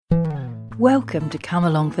Welcome to Come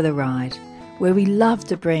Along for the Ride, where we love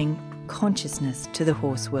to bring consciousness to the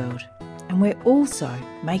horse world. And we're also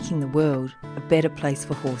making the world a better place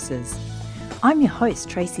for horses. I'm your host,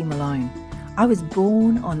 Tracy Malone. I was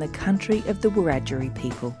born on the country of the Wiradjuri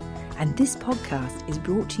people, and this podcast is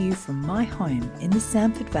brought to you from my home in the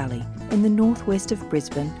Samford Valley in the northwest of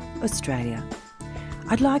Brisbane, Australia.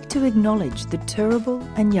 I'd like to acknowledge the Turrbal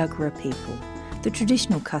and Yagara people, the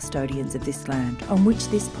traditional custodians of this land on which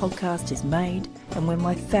this podcast is made and where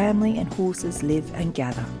my family and horses live and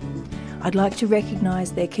gather. I'd like to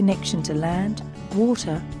recognise their connection to land,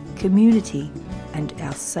 water, community and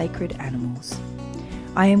our sacred animals.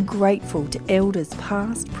 I am grateful to elders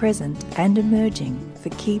past, present and emerging for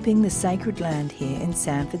keeping the sacred land here in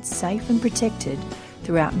Samford safe and protected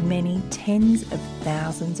throughout many tens of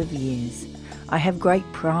thousands of years. I have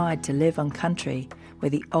great pride to live on country where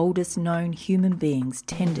the oldest known human beings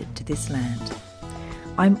tended to this land.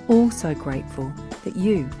 I'm also grateful that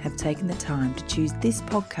you have taken the time to choose this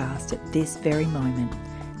podcast at this very moment.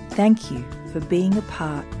 Thank you for being a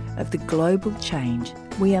part of the global change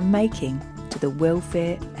we are making to the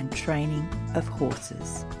welfare and training of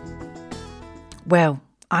horses. Well,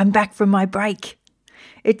 I'm back from my break.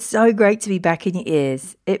 It's so great to be back in your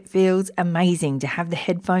ears. It feels amazing to have the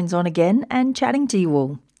headphones on again and chatting to you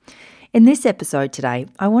all. In this episode today,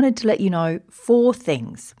 I wanted to let you know 4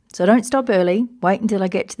 things. So don't stop early, wait until I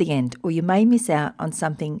get to the end, or you may miss out on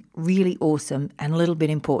something really awesome and a little bit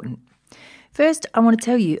important. First, I want to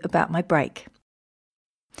tell you about my break.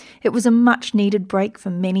 It was a much needed break for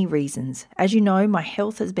many reasons. As you know, my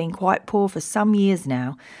health has been quite poor for some years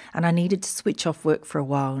now, and I needed to switch off work for a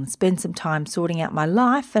while and spend some time sorting out my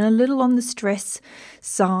life and a little on the stress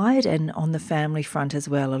side and on the family front as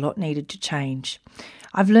well. A lot needed to change.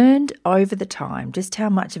 I've learned over the time just how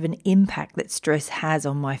much of an impact that stress has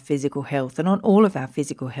on my physical health and on all of our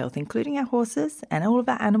physical health, including our horses and all of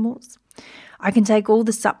our animals. I can take all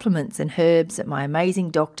the supplements and herbs that my amazing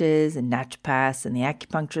doctors and naturopaths and the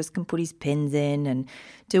acupuncturist can put his pens in and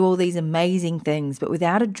do all these amazing things, but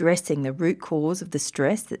without addressing the root cause of the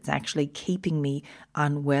stress that's actually keeping me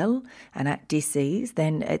unwell and at dis-ease,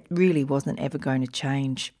 then it really wasn't ever going to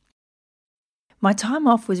change. My time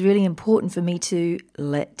off was really important for me to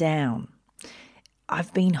let down.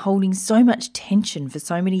 I've been holding so much tension for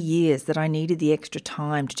so many years that I needed the extra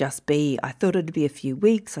time to just be. I thought it'd be a few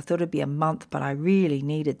weeks, I thought it'd be a month, but I really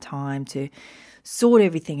needed time to sort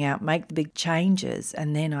everything out, make the big changes,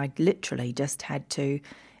 and then I literally just had to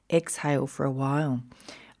exhale for a while.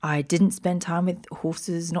 I didn't spend time with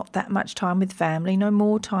horses, not that much time with family, no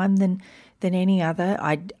more time than any other.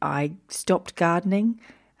 I stopped gardening.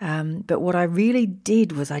 But what I really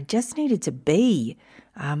did was I just needed to be.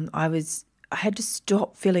 I had to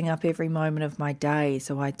stop filling up every moment of my day.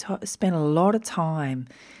 So I spent a lot of time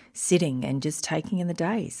sitting and just taking in the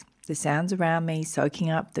days, the sounds around me, soaking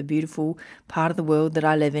up the beautiful part of the world that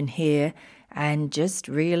I live in here and just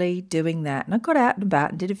really doing that. And I got out and about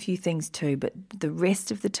and did a few things too, but the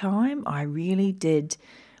rest of the time I really did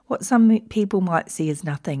what some people might see as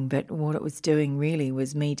nothing, but what it was doing really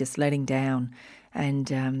was me just letting down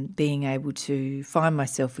and being able to find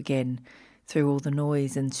myself again through all the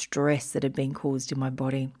noise and stress that had been caused in my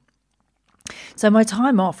body. So my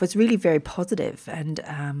time off was really very positive and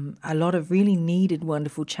a lot of really needed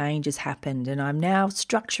wonderful changes happened, and I'm now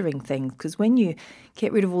structuring things because when you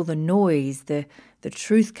get rid of all the noise, the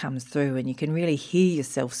truth comes through and you can really hear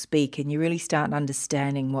yourself speak and you really start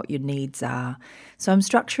understanding what your needs are. So I'm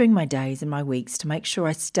structuring my days and my weeks to make sure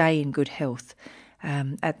I stay in good health.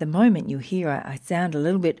 At the moment, you'll hear I sound a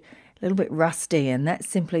little bit rusty, and that's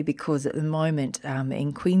simply because at the moment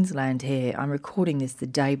in Queensland here, I'm recording this the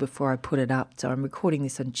day before I put it up. So I'm recording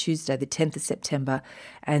this on Tuesday, the 10th of September,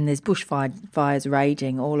 and there's bushfires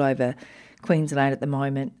raging all over Queensland at the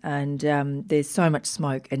moment, and there's so much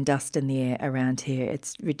smoke and dust in the air around here.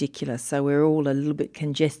 It's ridiculous. So we're all a little bit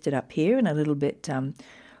congested up here and a little bit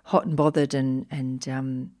hot and bothered and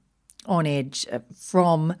on edge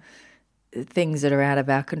from things that are out of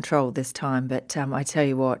our control this time. But I tell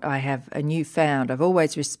you what, I've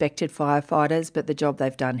always respected firefighters, but the job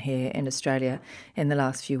they've done here in Australia in the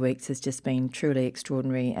last few weeks has just been truly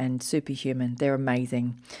extraordinary and superhuman. They're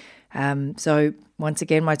amazing. So once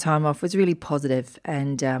again, my time off was really positive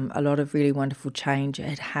and a lot of really wonderful change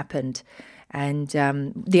had happened. And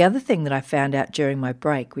the other thing that I found out during my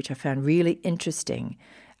break, which I found really interesting,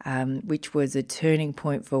 which was a turning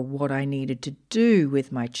point for what I needed to do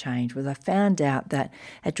with my change, was I found out that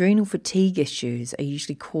adrenal fatigue issues are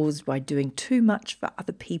usually caused by doing too much for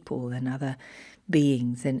other people and other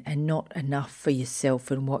beings and not enough for yourself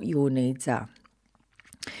and what your needs are.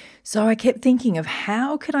 So I kept thinking of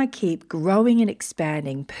how can I keep growing and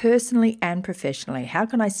expanding personally and professionally? How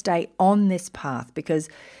can I stay on this path? Because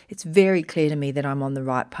it's very clear to me that I'm on the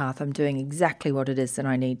right path. I'm doing exactly what it is that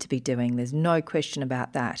I need to be doing. There's no question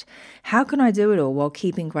about that. How can I do it all while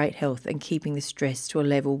keeping great health and keeping the stress to a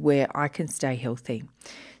level where I can stay healthy?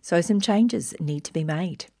 So some changes need to be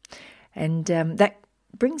made. And that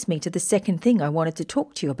brings me to the second thing I wanted to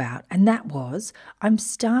talk to you about, and that was I'm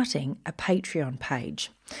starting a Patreon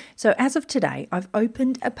page. So as of today, I've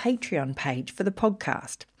opened a Patreon page for the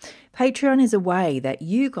podcast. Patreon is a way that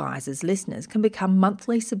you guys as listeners can become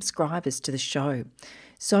monthly subscribers to the show.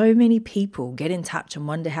 So many people get in touch and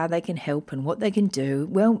wonder how they can help and what they can do.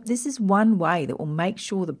 Well, this is one way that will make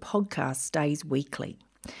sure the podcast stays weekly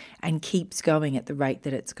and keeps going at the rate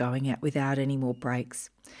that it's going at without any more breaks.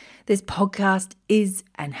 This podcast is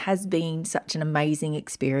and has been such an amazing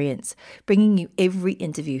experience. Bringing you every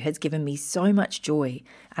interview has given me so much joy,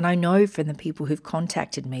 and I know from the people who've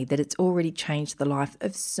contacted me that it's already changed the life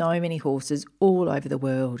of so many horses all over the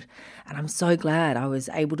world. And I'm so glad I was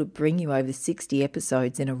able to bring you over 60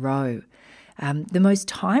 episodes in a row. The most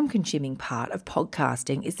time-consuming part of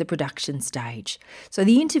podcasting is the production stage. So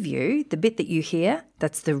the interview, the bit that you hear,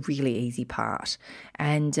 that's the really easy part.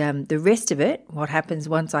 And the rest of it, what happens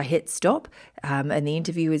once I hit stop and the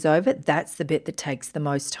interview is over, that's the bit that takes the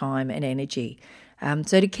most time and energy.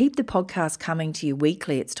 So to keep the podcast coming to you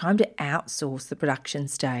weekly, it's time to outsource the production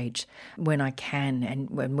stage when I can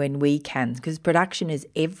and when we can, because production is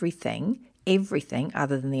everything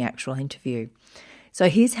other than the actual interview. So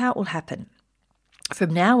here's how it will happen.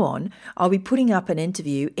 From now on, I'll be putting up an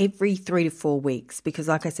interview every 3 to 4 weeks because,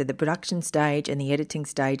 like I said, the production stage and the editing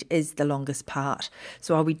stage is the longest part.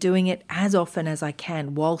 So I'll be doing it as often as I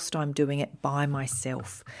can whilst I'm doing it by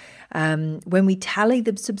myself. When we tally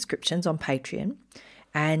the subscriptions on Patreon,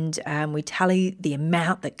 and we tally the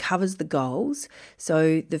amount that covers the goals.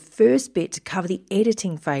 So the first bit to cover the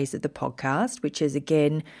editing phase of the podcast, which is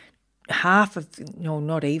again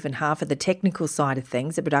not even half of the technical side of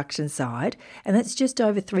things, the production side, and that's just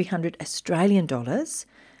over 300 Australian dollars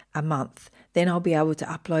a month. Then I'll be able to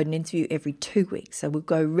upload an interview every 2 weeks. So we'll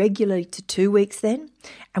go regularly to 2 weeks then.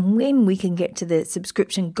 And when we can get to the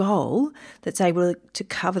subscription goal that's able to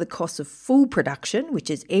cover the cost of full production, which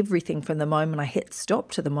is everything from the moment I hit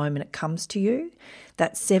stop to the moment it comes to you,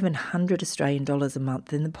 that's 700 Australian dollars a month.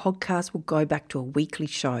 Then the podcast will go back to a weekly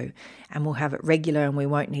show and we'll have it regular and we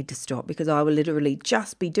won't need to stop because I will literally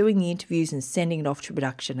just be doing the interviews and sending it off to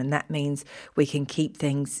production. And that means we can keep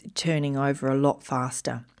things turning over a lot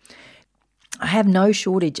faster. I have no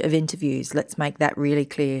shortage of interviews. Let's make that really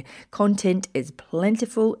clear. Content is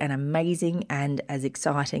plentiful and amazing and as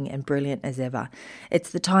exciting and brilliant as ever.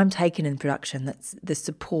 It's the time taken in production that's the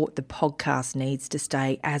support the podcast needs to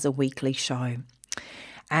stay as a weekly show.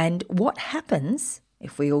 And what happens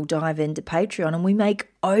if we all dive into Patreon and we make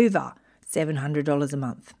over $700 a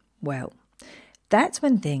month? Well, that's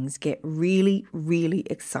when things get really, really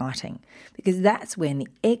exciting because that's when the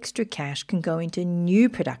extra cash can go into new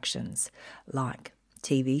productions like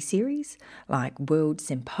TV series, like world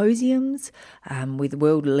symposiums with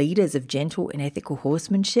world leaders of gentle and ethical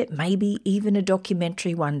horsemanship, maybe even a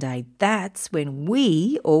documentary one day. That's when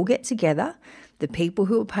we all get together, the people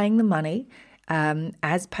who are paying the money.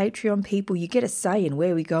 As Patreon people, you get a say in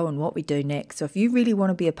where we go and what we do next. So if you really want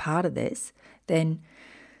to be a part of this, then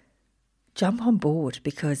jump on board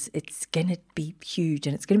because it's going to be huge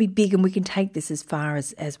and it's going to be big and we can take this as far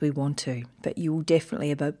as we want to. But you will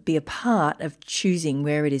definitely be a part of choosing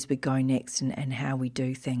where it is we go next and how we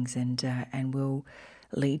do things and we'll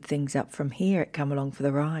lead things up from here at Come Along for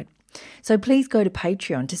the Ride. So please go to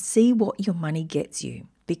Patreon to see what your money gets you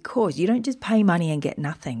because you don't just pay money and get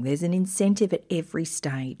nothing. There's an incentive at every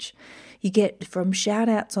stage. You get from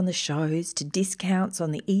shout-outs on the shows to discounts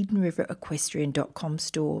on the EdenRiverEquestrian.com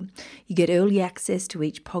store. You get early access to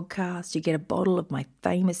each podcast. You get a bottle of my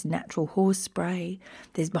famous natural horse spray.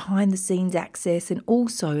 There's behind-the-scenes access and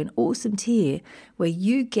also an awesome tier where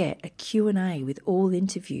you get a Q&A with all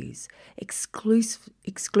interviews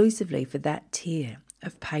exclusively for that tier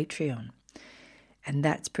of Patreon. And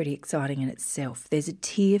that's pretty exciting in itself. There's a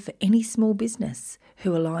tier for any small business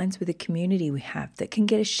who aligns with the community we have that can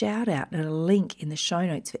get a shout out and a link in the show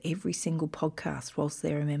notes for every single podcast whilst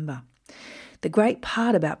they're a member. The great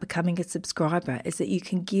part about becoming a subscriber is that you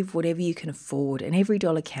can give whatever you can afford and every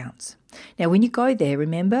dollar counts. Now, when you go there,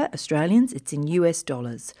 remember, Australians, it's in US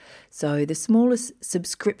dollars. So the smallest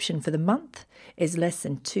subscription for the month is less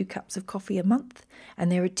than 2 cups of coffee a month.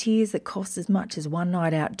 And there are tiers that cost as much as one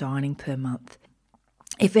night out dining per month.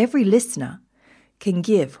 If every listener can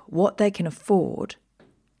give what they can afford,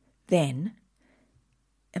 then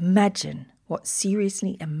imagine what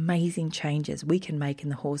seriously amazing changes we can make in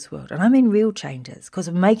the horse world. And I mean real changes, because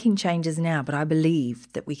I'm making changes now, but I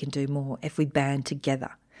believe that we can do more if we band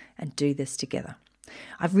together and do this together.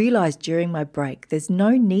 I've realised during my break there's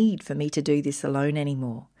no need for me to do this alone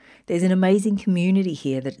anymore. There's an amazing community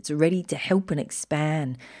here that's ready to help and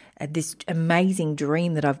expand this amazing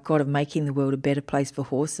dream that I've got of making the world a better place for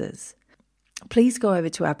horses. Please go over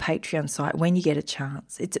to our Patreon site when you get a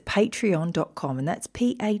chance. It's at patreon.com, and that's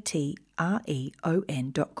patreon.com.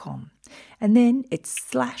 And then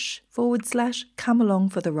it's / Come Along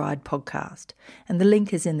for the Ride podcast. And the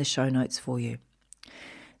link is in the show notes for you.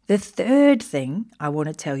 The third thing I want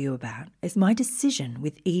to tell you about is my decision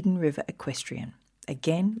with Eden River Equestrian.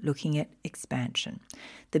 Again, looking at expansion.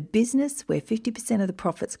 The business where 50% of the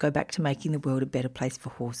profits go back to making the world a better place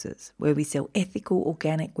for horses, where we sell ethical,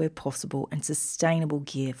 organic where possible, and sustainable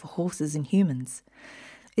gear for horses and humans.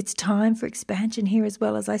 It's time for expansion here as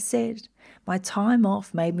well, as I said. My time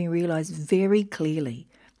off made me realise very clearly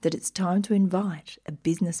that it's time to invite a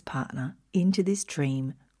business partner into this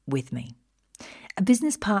dream with me. A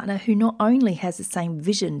business partner who not only has the same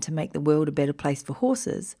vision to make the world a better place for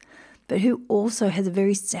horses, but who also has a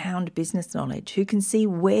very sound business knowledge, who can see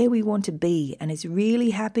where we want to be and is really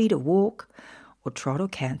happy to walk or trot or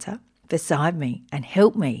canter beside me and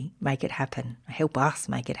help me make it happen, help us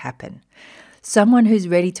make it happen. Someone who's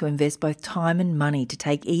ready to invest both time and money to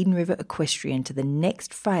take Eden River Equestrian to the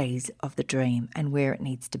next phase of the dream and where it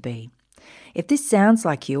needs to be. If this sounds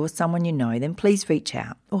like you or someone you know, then please reach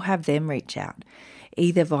out or have them reach out,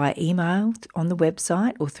 either via email on the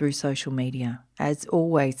website or through social media. As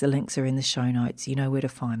always, the links are in the show notes. You know where to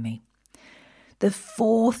find me. The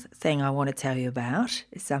fourth thing I want to tell you about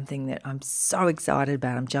is something that I'm so excited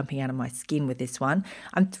about. I'm jumping out of my skin with this one.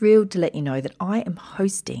 I'm thrilled to let you know that I am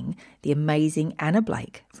hosting the amazing Anna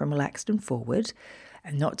Blake from Relaxed and Forward,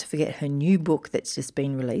 and not to forget her new book that's just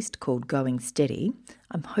been released called Going Steady.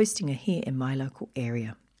 I'm hosting her here in my local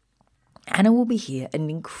area. Anna will be here at an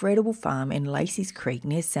incredible farm in Lacey's Creek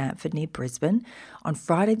near Sanford, near Brisbane, on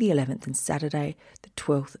Friday the 11th and Saturday the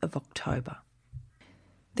 12th of October.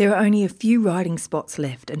 There are only a few riding spots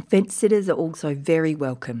left, and fence sitters are also very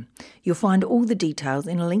welcome. You'll find all the details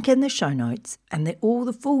in a link in the show notes, and all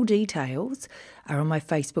the full details are on my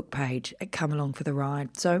Facebook page at Come Along for the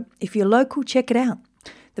Ride. So if you're local, check it out.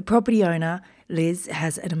 The property owner, Liz,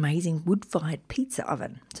 has an amazing wood-fired pizza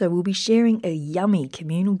oven. So we'll be sharing a yummy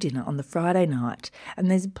communal dinner on the Friday night, and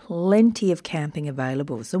there's plenty of camping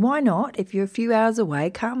available. So why not, if you're a few hours away,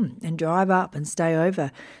 come and drive up and stay over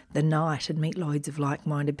the night and meet loads of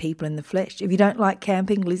like-minded people in the flesh. If you don't like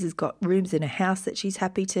camping, Liz has got rooms in a house that she's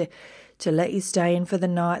happy to let you stay in for the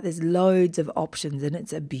night. There's loads of options, and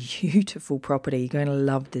it's a beautiful property. You're going to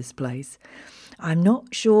love this place. I'm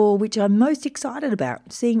not sure which I'm most excited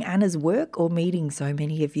about, seeing Anna's work or meeting so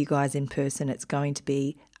many of you guys in person. It's going to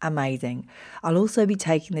be amazing. I'll also be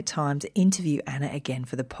taking the time to interview Anna again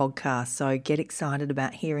for the podcast, so get excited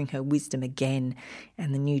about hearing her wisdom again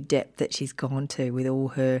and the new depth that she's gone to with all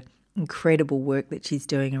her incredible work that she's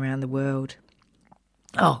doing around the world.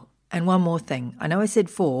 Oh, and one more thing. I know I said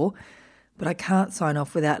 4, but I can't sign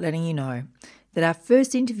off without letting you know that our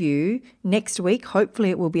first interview next week, hopefully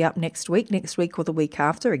it will be up next week or the week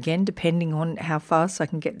after, again, depending on how fast I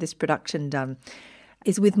can get this production done,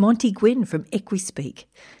 is with Monty Gwynn from Equispeak.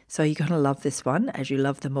 So you're going to love this one, as you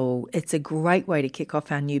love them all. It's a great way to kick off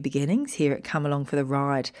our new beginnings here at Come Along for the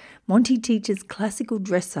Ride. Monty teaches classical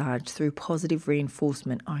dressage through positive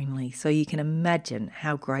reinforcement only, so you can imagine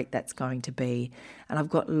how great that's going to be. And I've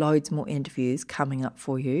got loads more interviews coming up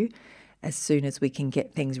for you as soon as we can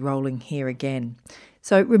get things rolling here again.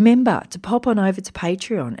 So remember to pop on over to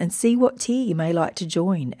Patreon and see what tier you may like to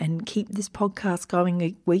join and keep this podcast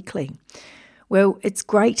going weekly. Well, it's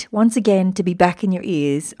great once again to be back in your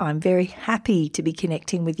ears. I'm very happy to be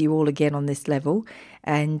connecting with you all again on this level,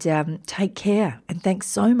 and take care. And thanks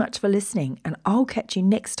so much for listening, and I'll catch you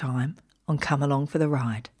next time on Come Along for the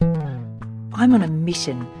Ride. I'm on a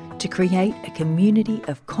mission to create a community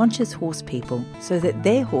of conscious horse people so that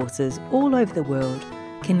their horses all over the world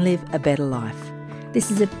can live a better life.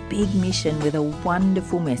 This is a big mission with a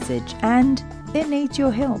wonderful message, and it needs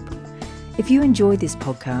your help. If you enjoy this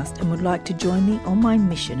podcast and would like to join me on my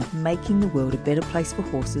mission of making the world a better place for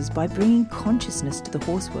horses by bringing consciousness to the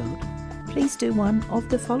horse world, please do one of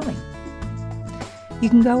the following. You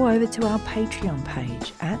can go over to our Patreon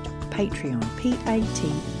page at Patreon,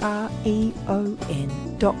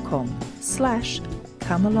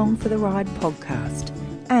 patreon.com/Come Along for the Ride podcast,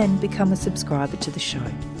 and become a subscriber to the show.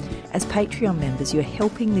 As Patreon members, you're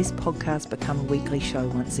helping this podcast become a weekly show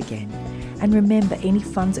once again. And remember, any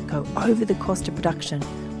funds that go over the cost of production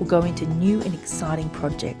or go into new and exciting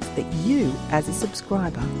projects that you, as a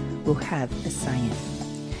subscriber, will have a say in.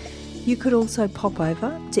 You could also pop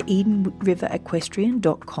over to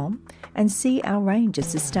EdenRiverEquestrian.com and see our range of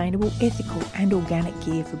sustainable, ethical and organic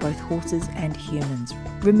gear for both horses and humans.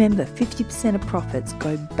 Remember, 50% of profits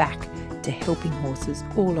go back to helping horses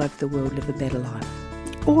all over the world live a better life.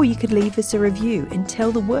 Or you could leave us a review and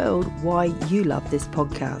tell the world why you love this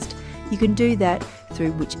podcast. You can do that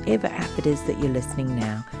through whichever app it is that you're listening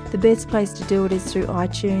now. The best place to do it is through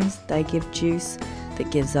iTunes. They give juice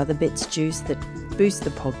that gives other bits juice that boost the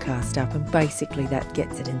podcast up, and basically that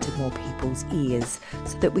gets it into more people's ears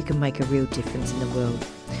so that we can make a real difference in the world.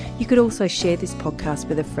 You could also share this podcast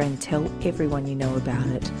with a friend, tell everyone you know about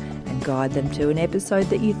it, and guide them to an episode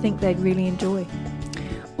that you think they'd really enjoy.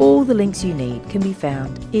 All the links you need can be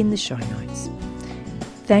found in the show notes.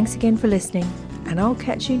 Thanks again for listening, and I'll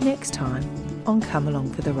catch you next time on Come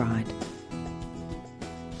Along for the Ride.